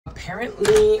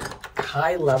Apparently,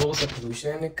 high levels of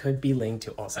pollution could be linked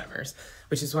to Alzheimer's,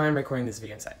 which is why I'm recording this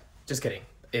video inside. Just kidding.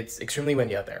 It's extremely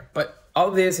windy out there. But all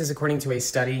of this is according to a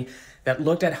study that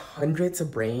looked at hundreds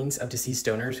of brains of deceased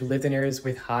donors who lived in areas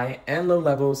with high and low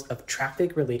levels of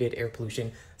traffic-related air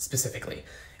pollution specifically.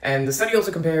 And the study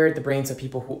also compared the brains of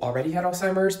people who already had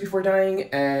Alzheimer's before dying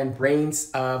and brains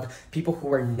of people who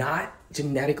were not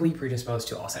genetically predisposed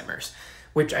to Alzheimer's,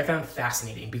 which I found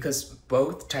fascinating because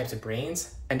both types of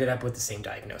brains ended up with the same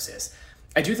diagnosis.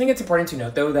 I do think it's important to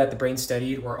note, though, that the brains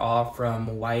studied were all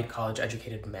from white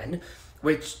college-educated men,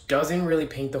 which doesn't really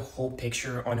paint the whole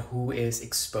picture on who is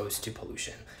exposed to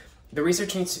pollution. The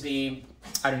research needs to be,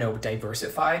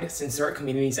 diversified, since there are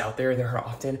communities out there that are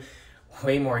often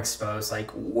way more exposed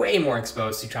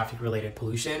to traffic-related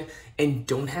pollution and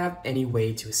don't have any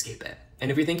way to escape it.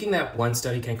 And if you're thinking that one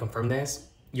study can confirm this,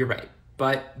 you're right.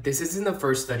 But this isn't the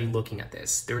first study looking at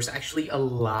this. There's actually a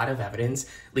lot of evidence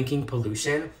linking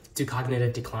pollution to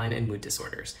cognitive decline and mood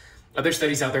disorders. Other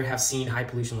studies out there have seen high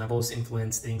pollution levels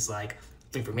influence things like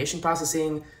information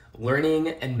processing, learning,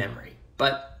 and memory.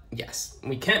 But yes,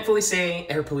 we can't fully say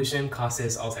air pollution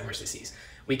causes Alzheimer's disease.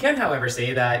 We can, however,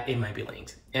 say that it might be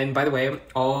linked. And by the way,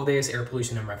 all this air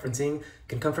pollution I'm referencing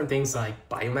can come from things like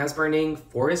biomass burning,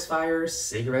 forest fires,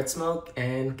 cigarette smoke,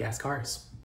 and gas cars.